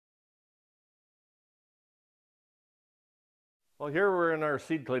Well, here we're in our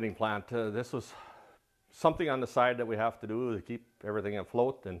seed cleaning plant. This was something on the side that we have to do to keep everything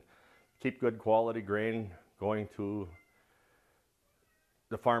afloat and keep good quality grain going to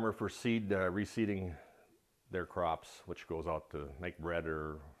the farmer for seed, reseeding their crops, which goes out to make bread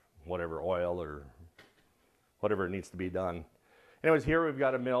or whatever, oil or whatever needs to be done. Anyways, here we've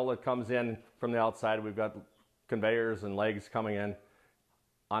got a mill that comes in from the outside. We've got conveyors and legs coming in.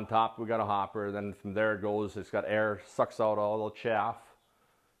 On top, we've got a hopper. Then from there it goes, it's got air, sucks out all the chaff.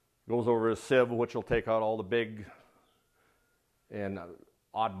 Goes over a sieve, which will take out all the big and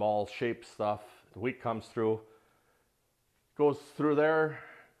oddball shaped stuff. The wheat comes through, goes through there,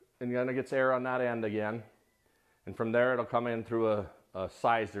 and then it gets air on that end again. And from there, it'll come in through a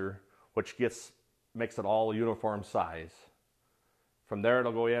sizer, which makes it all uniform size. From there,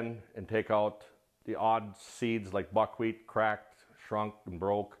 it'll go in and take out the odd seeds like buckwheat, cracked, shrunk, and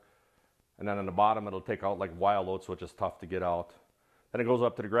broke. And then on the bottom, it'll take out like wild oats, which is tough to get out. Then it goes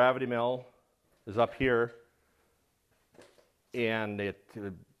up to the gravity mill, is up here, and it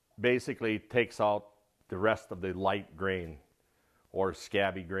basically takes out the rest of the light grain or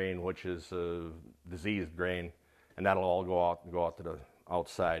scabby grain, which is diseased grain, and that'll all go out to the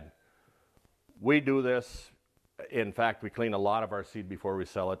outside. We do this. In fact, we clean a lot of our seed before we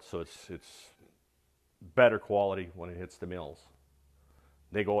sell it, so it's better quality when it hits the mills.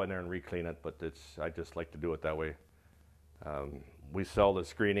 They go in there and re-clean it, but I just like to do it that way. We sell the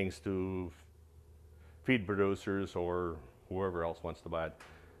screenings to feed producers or whoever else wants to buy it.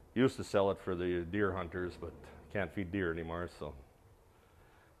 Used to sell it for the deer hunters, but can't feed deer anymore, so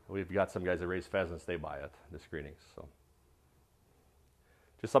we've got some guys that raise pheasants, they buy it, the screenings. So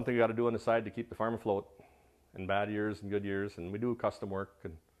just something you got to do on the side to keep the farm afloat in bad years and good years, and we do custom work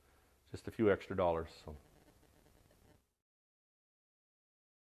and just a few extra dollars. So.